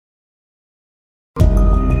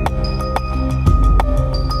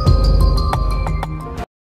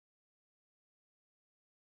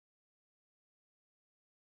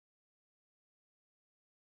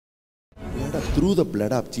Lord, through the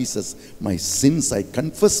blood of Jesus, my sins, I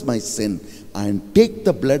confess my sin and take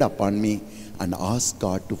the blood upon me and ask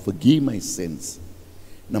God to forgive my sins.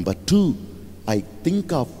 Number two, I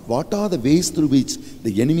think of what are the ways through which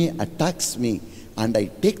the enemy attacks me, and I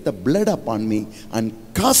take the blood upon me and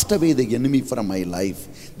cast away the enemy from my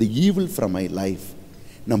life, the evil from my life.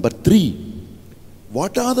 Number three,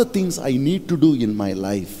 what are the things I need to do in my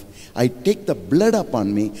life? I take the blood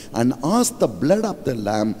upon me and ask the blood of the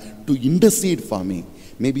Lamb to intercede for me.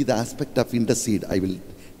 Maybe the aspect of intercede I will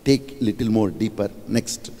take a little more deeper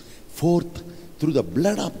next. Fourth, through the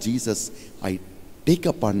blood of Jesus, I take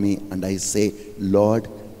upon me and I say, Lord,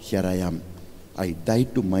 here I am. I die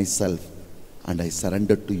to myself and I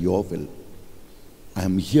surrender to your will. I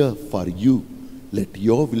am here for you. Let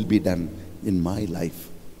your will be done in my life.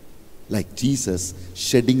 Like Jesus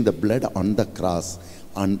shedding the blood on the cross,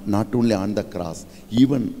 and not only on the cross,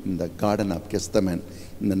 even in the Garden of Gethsemane,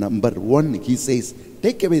 in the number 1, he says,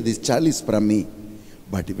 take away this chalice from me.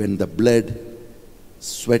 But when the blood,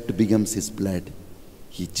 sweat becomes his blood,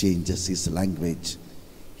 he changes his language.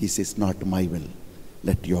 He says, not my will,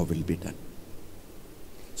 let your will be done.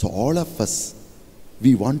 So all of us,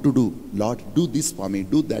 we want to do, Lord, do this for me,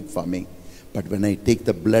 do that for me. But when I take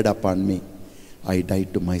the blood upon me, I die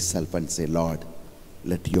to myself and say, Lord,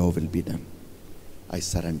 let your will be done. I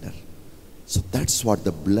surrender. So that's what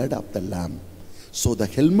the blood of the Lamb. So the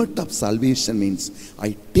helmet of salvation means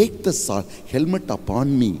I take the helmet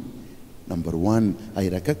upon me. Number 1, I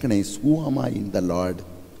recognize who am I in the Lord.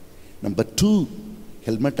 Number 2,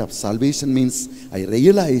 helmet of salvation means I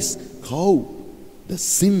realize how the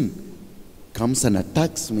sin comes and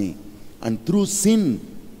attacks me. And through sin,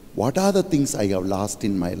 what are the things I have lost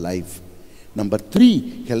in my life? Number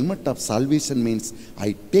 3, helmet of salvation means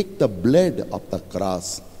I take the blood of the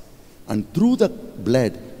cross, and through the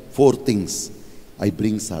blood, 4 things. I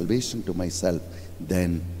bring salvation to myself.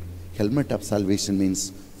 Then helmet of salvation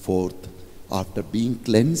means 4th, after being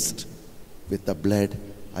cleansed with the blood,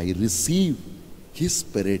 I receive His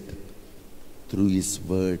Spirit through His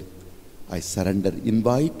word. I surrender,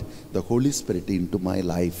 invite the Holy Spirit into my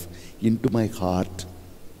life, into my heart.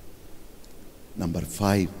 Number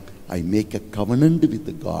 5, I make a covenant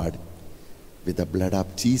with God. With the blood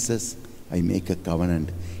of Jesus, I make a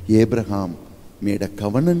covenant. Abraham made a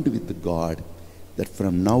covenant with God that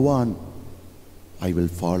from now on, I will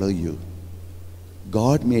follow you.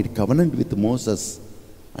 God made covenant with Moses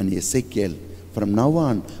and Ezekiel. From now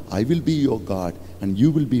on, I will be your God and you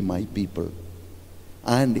will be my people.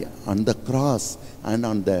 And on the cross and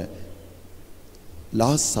on the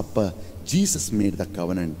Last Supper, Jesus made the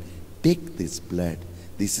covenant. Take this blood.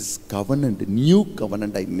 This is covenant, new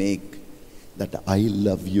covenant I make, that I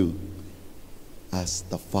love you. As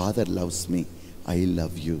the Father loves me, I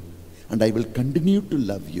love you. And I will continue to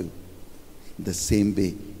love you. The same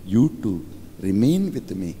way, you too remain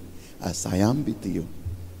with me as I am with you.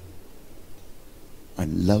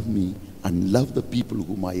 And love me and love the people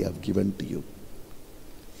whom I have given to you.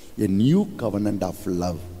 A new covenant of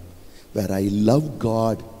love, where I love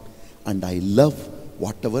God and I love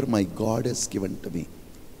whatever my God has given to me.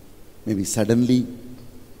 Maybe suddenly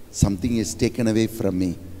something is taken away from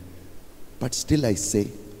me, but still I say,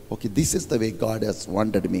 okay, this is the way God has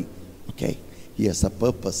wanted me. Okay, He has a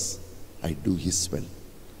purpose. I do His will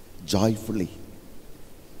joyfully.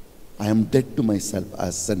 I am dead to myself,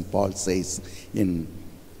 as St. Paul says in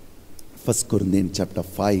 1 Corinthians chapter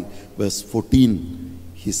 5 verse 14.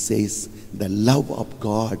 He says, the love of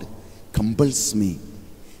God compels me.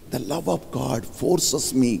 The love of God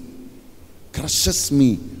forces me, crushes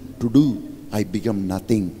me to do. I become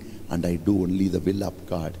nothing and I do only the will of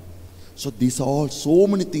God. So these are all so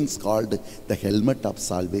many things called the helmet of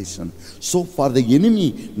salvation. So for the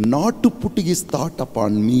enemy not to put his thought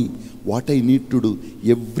upon me, what I need to do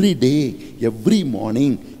every day, every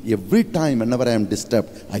morning, every time whenever I am disturbed,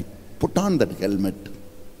 I put on that helmet.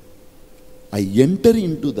 I enter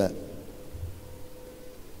into the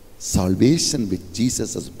salvation which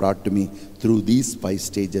Jesus has brought to me through these 5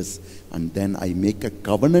 stages, and then I make a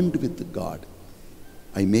covenant with God.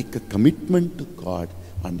 I make a commitment to God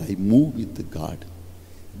and I move with God.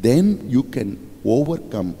 Then you can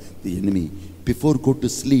overcome the enemy. Before go to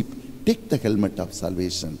sleep, take the helmet of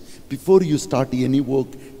salvation. Before you start any work,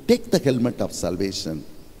 take the helmet of salvation.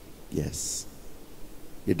 Yes,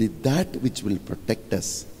 it is that which will protect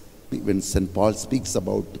us. When St. Paul speaks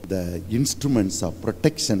about the instruments of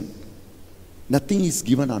protection, nothing is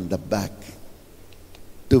given on the back,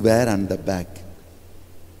 to wear on the back.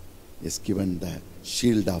 Is given the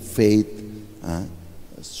shield of faith,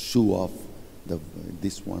 shoe of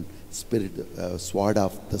this one, spirit, sword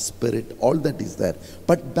of the spirit, all that is there.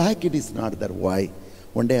 But back it is not there. Why?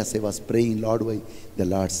 One day as I was praying, Lord, why? The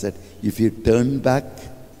Lord said, if you turn back,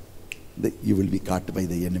 you will be caught by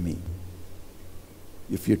the enemy.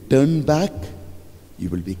 If you turn back, you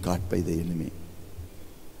will be caught by the enemy.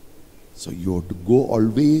 So you have to go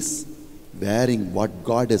always wearing what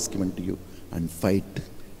God has given to you and fight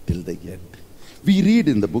till the end. We read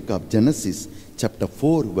in the book of Genesis chapter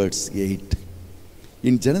 4 verse 8.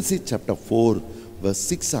 In Genesis chapter 4 verse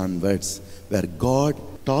 6 onwards, where God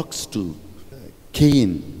talks to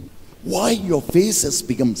Cain, why your face has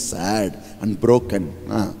become sad and broken?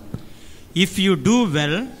 If you do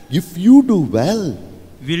well,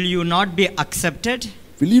 will you not be accepted?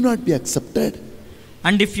 Will you not be accepted?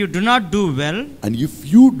 And if you do not do well,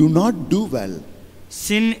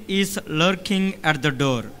 sin is lurking at the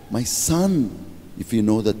door. My son, if you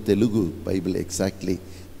know the Telugu Bible exactly,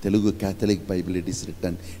 Telugu Catholic Bible, it is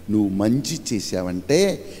written, nu manchi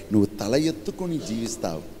chesavante nu tala ettukoni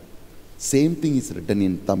jeevistavu. Same thing is written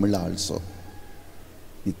in Tamil also.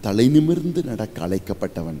 நீ தலை நிமிர்ந்து நடக்க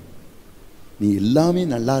அழைக்கப்பட்டவன். நீ எல்லாமே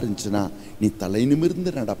நல்லா இருந்துச்சுனா நீ தலை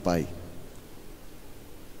நிமிர்ந்து நடப்பாய்.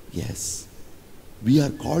 Yes, we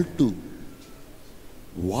are called to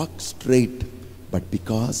walk straight, but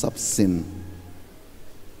because of sin,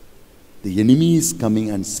 the enemy is coming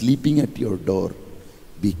and sleeping at your door.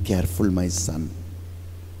 Be careful, my son.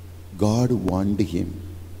 God warned him,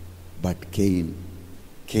 but Cain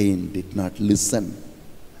did not listen.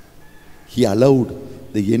 He allowed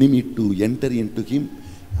the enemy to enter into him,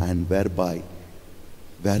 and whereby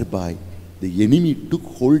the enemy took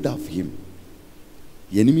hold of him.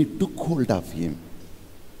 Enemy took hold of him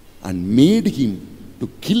and made him to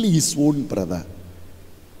kill his own brother.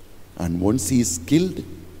 And once he is killed,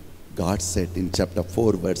 God said in chapter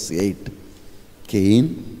 4 verse 8, Cain,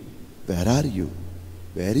 where are you?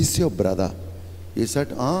 Where is your brother? He said,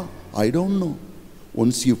 I don't know.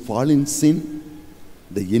 Once you fall in sin,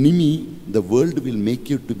 the enemy, the world will make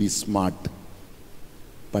you to be smart.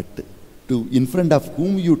 But in front of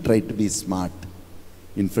whom you try to be smart?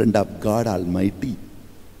 In front of God Almighty.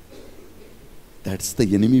 That's the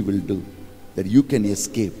enemy will do. That you can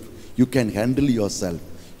escape. You can handle yourself.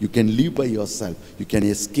 You can live by yourself. You can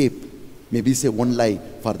escape. Maybe say one lie.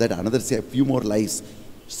 For that another say a few more lies.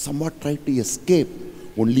 Somewhat try to escape.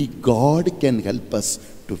 Only God can help us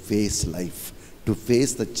to face life. To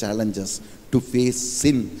face the challenges. To face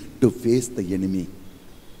sin. To face the enemy.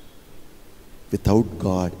 Without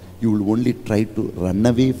God, you will only try to run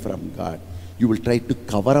away from God. You will try to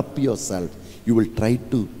cover up yourself. You will try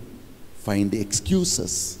to find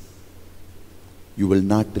excuses. You will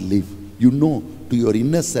not live. You know, to your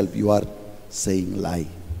inner self, you are saying lie.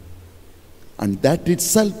 And that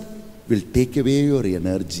itself will take away your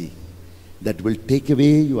energy. That will take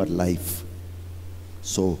away your life.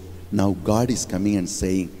 So, now God is coming and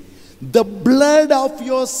saying, the blood of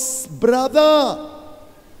your brother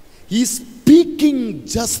is speaking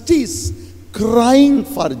justice, crying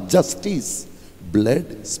for justice.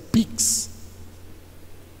 Blood speaks.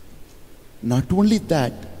 Not only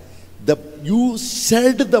that, you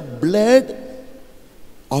shed the blood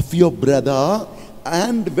of your brother,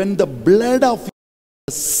 and when the blood of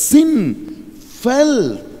sin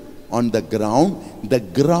fell on the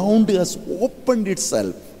ground has opened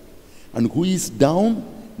itself. And who is down?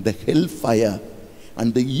 The hellfire.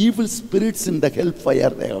 And the evil spirits in the hellfire,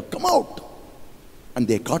 they have come out. And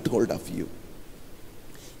they caught hold of you.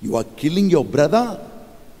 You are killing your brother.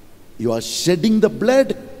 You are shedding the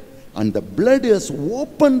blood. And the blood has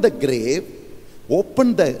opened the grave,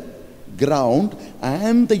 opened the ground,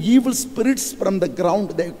 and the evil spirits from the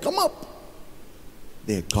ground, they have come up.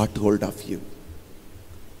 They have caught hold of you.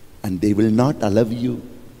 And they will not allow you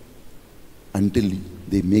until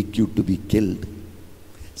they make you to be killed.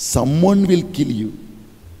 Someone will kill you.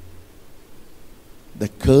 The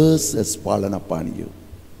curse has fallen upon you.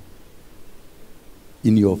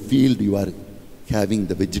 In your field, you are having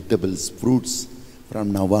the vegetables, fruits.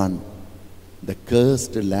 From now on, the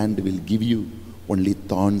cursed land will give you only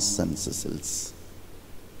thorns and thistles.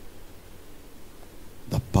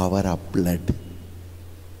 The power of blood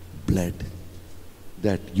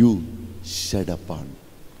that you shed upon.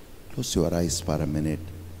 Close your eyes for a minute.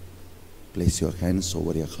 Place your hands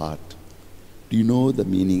over your heart. Do you know the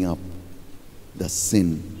meaning of the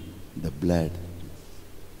sin, the blood?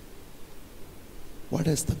 What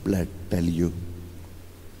does the blood tell you?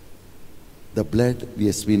 The blood,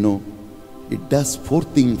 yes, we know, it does 4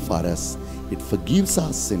 things for us. It forgives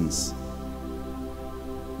our sins.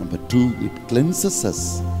 Number 2, it cleanses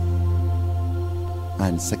us.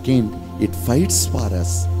 And second, it fights for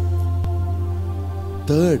us.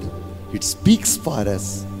 Third, it speaks for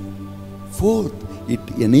us. Fourth, it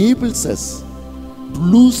enables us to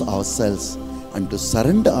lose ourselves and to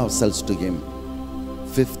surrender ourselves to Him.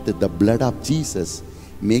 Fifth, the blood of Jesus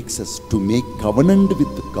makes us to make covenant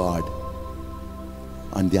with God.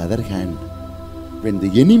 On the other hand, when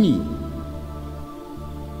the enemy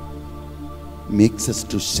makes us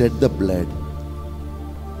to shed the blood,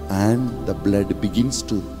 and the blood begins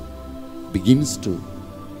to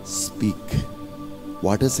speak.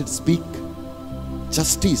 What does it speak?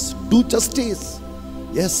 Justice. Do justice.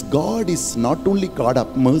 Yes, God is not only God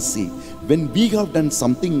of mercy. When we have done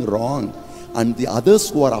something wrong and the others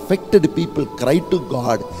who are affected people cry to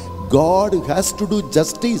God, God has to do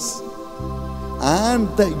justice, and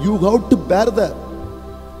you have to bear the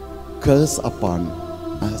curse upon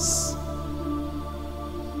us.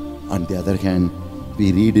 On the other hand,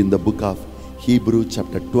 we read in the book of Hebrews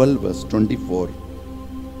chapter 12 verse 24,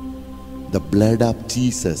 the blood of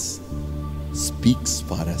Jesus speaks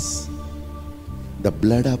for us. The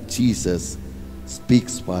blood of Jesus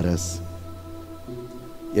speaks for us.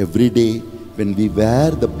 Every day when we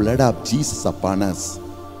wear the blood of Jesus upon us,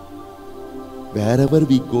 wherever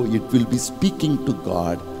we go, it will be speaking to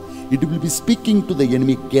God. It will be speaking to the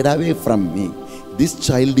enemy, get away from me. This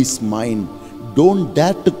child is mine. Don't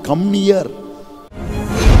dare to come near.